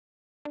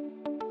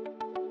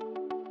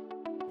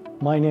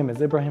My name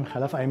is Ibrahim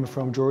Khalaf. I am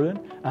from Jordan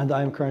and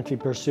I am currently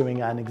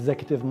pursuing an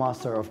Executive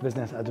Master of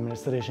Business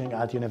Administration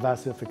at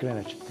University of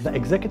Greenwich. The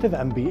Executive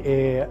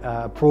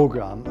MBA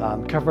program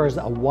covers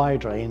a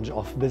wide range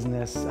of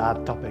business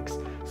topics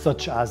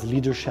such as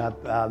leadership,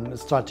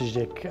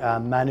 strategic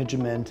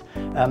management,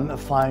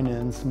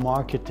 finance,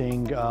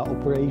 marketing,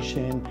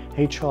 operation,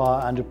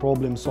 HR, and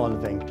problem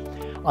solving.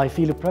 I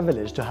feel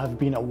privileged to have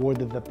been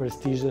awarded the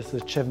prestigious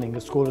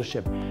Chevening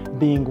Scholarship,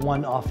 being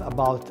one of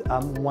about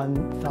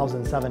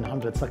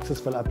 1,700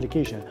 successful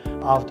applications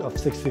out of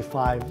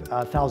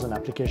 65,000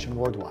 applications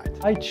worldwide.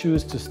 I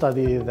choose to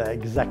study the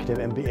Executive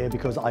MBA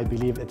because I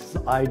believe it's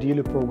the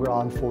ideal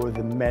program for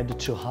the mid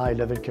to high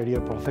level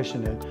career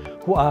professionals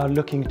who are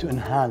looking to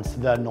enhance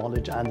their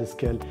knowledge and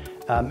skill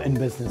in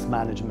business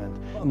management.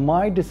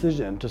 My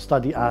decision to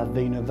study at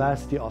the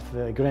University of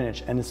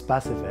Greenwich in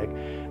specific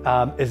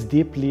is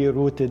deeply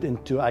rooted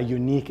into a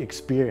unique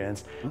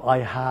experience I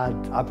had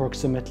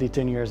approximately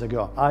 10 years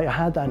ago. I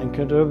had an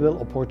incredible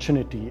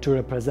opportunity to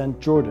represent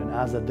Jordan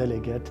as a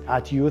delegate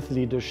at Youth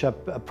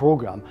Leadership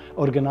Program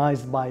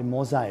organized by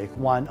Mosaic,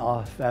 one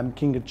of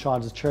King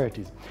Charles'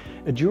 charities.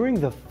 During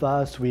the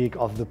first week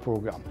of the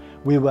program,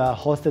 we were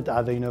hosted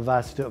at the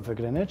University of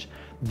Greenwich.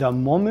 The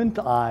moment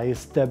I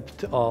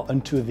stepped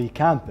onto the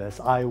campus,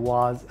 I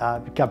was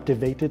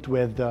captivated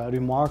with the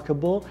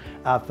remarkable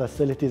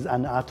facilities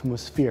and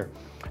atmosphere.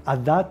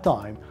 At that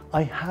time,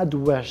 I had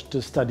wished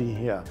to study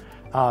here.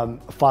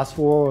 Fast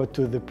forward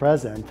to the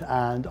present,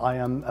 and I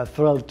am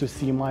thrilled to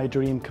see my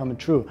dream come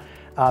true,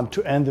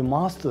 to earn the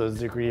master's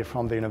degree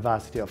from the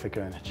University of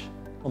Greenwich.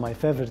 My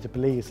favorite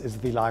place is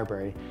the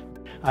library.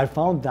 I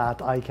found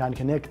that I can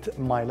connect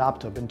my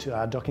laptop into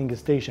a docking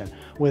station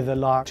with a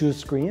large 2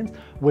 screens,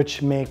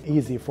 which make it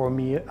easy for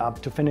me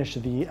to finish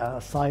the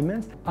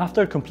assignments.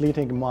 After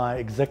completing my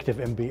Executive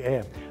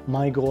MBA,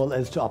 my goal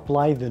is to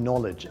apply the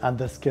knowledge and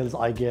the skills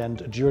I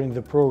gained during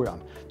the program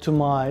to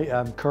my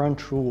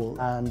current role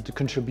and to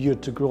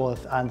contribute to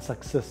growth and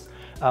success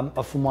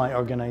of my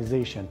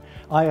organization.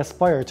 I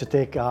aspire to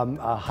take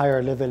a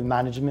higher level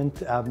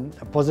management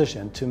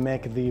position to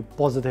make the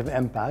positive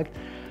impact.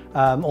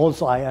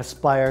 Also, I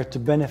aspire to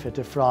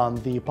benefit from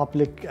the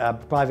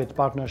public-private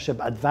partnership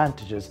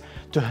advantages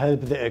to help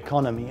the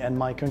economy in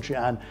my country,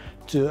 and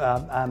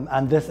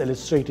this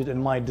illustrated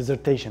in my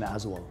dissertation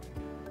as well.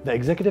 The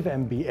Executive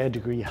MBA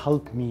degree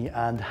helped me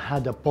and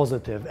had a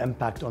positive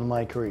impact on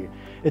my career.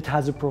 It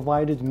has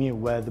provided me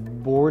with a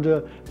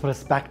broader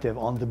perspective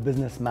on the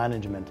business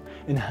management,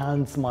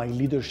 enhanced my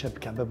leadership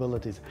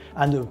capabilities,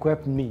 and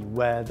equipped me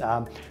with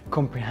a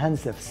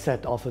comprehensive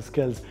set of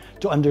skills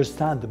to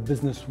understand the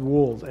business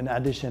world in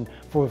addition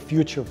for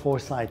future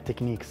foresight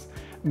techniques.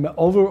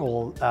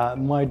 Overall,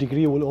 my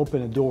degree will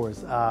open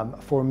doors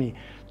for me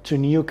to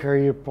new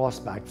career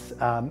prospects,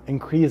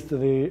 increase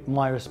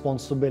my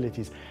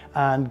responsibilities,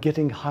 and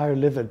getting higher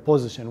level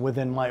position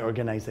within my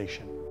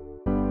organization.